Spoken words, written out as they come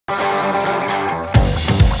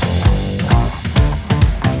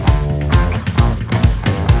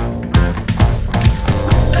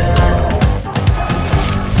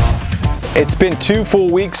It's been 2 full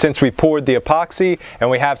weeks since we poured the epoxy, and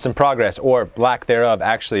we have some progress, or lack thereof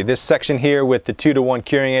actually. This section here with the 2-to-1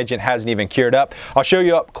 curing agent hasn't even cured up. I'll show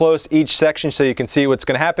you up close each section so you can see what's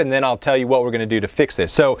going to happen, then I'll tell you what we're going to do to fix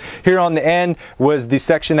this. So here on the end was the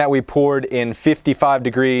section that we poured in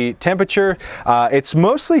 55-degree temperature. It's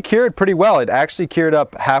mostly cured pretty well. It actually cured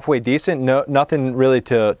up halfway decent, nothing really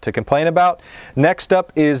to complain about. Next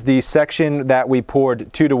up is the section that we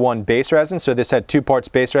poured 2-to-1 base resin. So this had 2 parts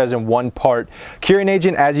base resin, 1 part curing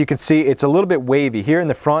agent. As you can see, it's a little bit wavy. Here in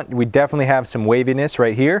the front, we definitely have some waviness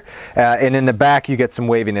right here, and in the back you get some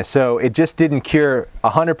waviness. So it just didn't cure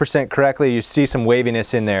 100% correctly. You see some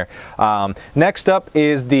waviness in there. Next up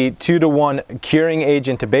is the 2-to-1 curing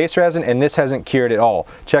agent to base resin, and this hasn't cured at all.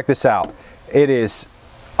 Check this out. It is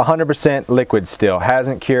 100% liquid still,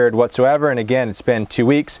 hasn't cured whatsoever, and again, it's been 2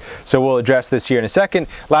 weeks, so we'll address this here in a second.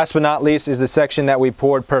 Last but not least is the section that we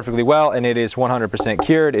poured perfectly well, and it is 100%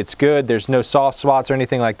 cured. It's good. There's no soft spots or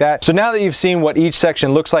anything like that. So now that you've seen what each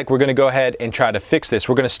section looks like, we're going to go ahead and try to fix this.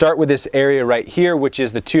 We're going to start with this area right here, which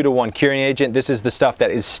is the 2-to-1 curing agent. This is the stuff that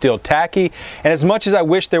is still tacky, and as much as I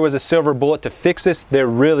wish there was a silver bullet to fix this, there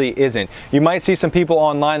really isn't. You might see some people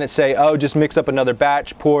online that say, oh, just mix up another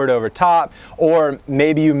batch, pour it over top, or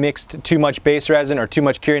maybe you mixed too much base resin or too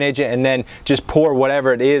much curing agent and then just pour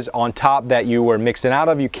whatever it is on top that you were mixing out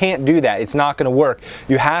of. You can't do that. It's not going to work.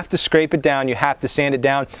 You have to scrape it down. You have to sand it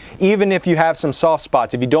down. Even if you have some soft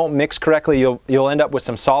spots, if you don't mix correctly, you'll end up with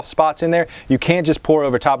some soft spots in there. You can't just pour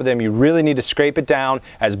over top of them. You really need to scrape it down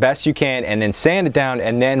as best you can and then sand it down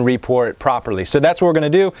and then re-pour it properly. So that's what we're going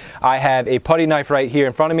to do. I have a putty knife right here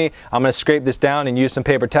in front of me. I'm going to scrape this down and use some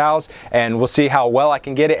paper towels, and we'll see how well I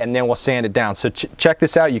can get it, and then we'll sand it down. So check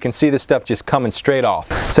this out. You can see this stuff just coming straight off.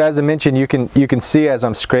 So as I mentioned, you can see as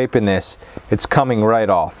I'm scraping this, it's coming right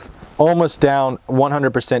off. Almost down,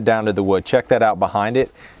 100% down to the wood. Check that out behind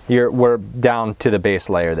it. We're down to the base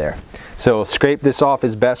layer there. So scrape this off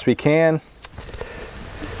as best we can,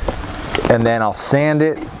 and then I'll sand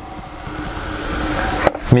it.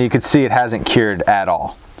 I mean, you can see it hasn't cured at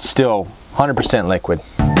all. Still 100% liquid.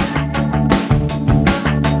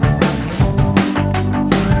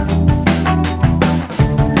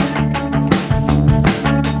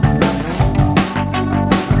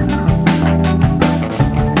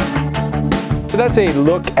 So that's a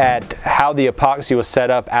look at how the epoxy was set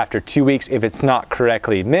up after 2 weeks if it's not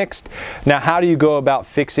correctly mixed. Now, how do you go about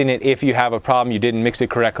fixing it if you have a problem, you didn't mix it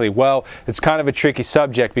correctly? Well, it's kind of a tricky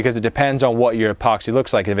subject because it depends on what your epoxy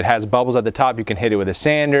looks like. If it has bubbles at the top, you can hit it with a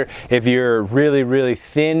sander. If you're really, really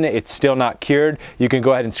thin, it's still not cured, you can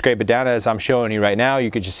go ahead and scrape it down as I'm showing you right now.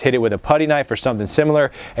 You could just hit it with a putty knife or something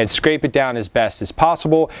similar and scrape it down as best as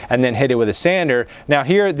possible and then hit it with a sander. Now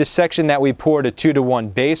here, this section that we poured a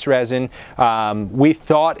 2-to-1 base resin, we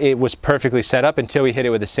thought it was perfectly set up until we hit it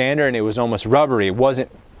with a sander, and it was almost rubbery. It wasn't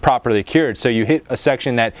properly cured. So you hit a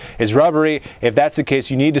section that is rubbery. If that's the case,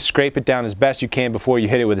 you need to scrape it down as best you can before you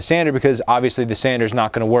hit it with a sander, because obviously the sander is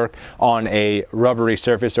not going to work on a rubbery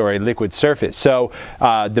surface or a liquid surface. So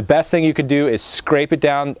the best thing you could do is scrape it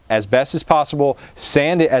down as best as possible,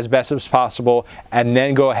 sand it as best as possible, and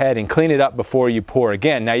then go ahead and clean it up before you pour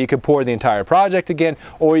again. Now you can pour the entire project again,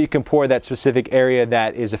 or you can pour that specific area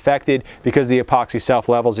that is affected. Because the epoxy self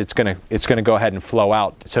levels, it's gonna go ahead and flow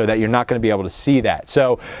out so that you're not going to be able to see that.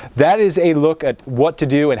 So that is a look at what to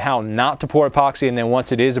do and how not to pour epoxy, and then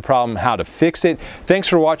once it is a problem, how to fix it. Thanks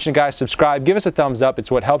for watching, guys. Subscribe, give us a thumbs up. It's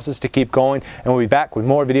what helps us to keep going, and we'll be back with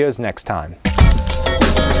more videos next time.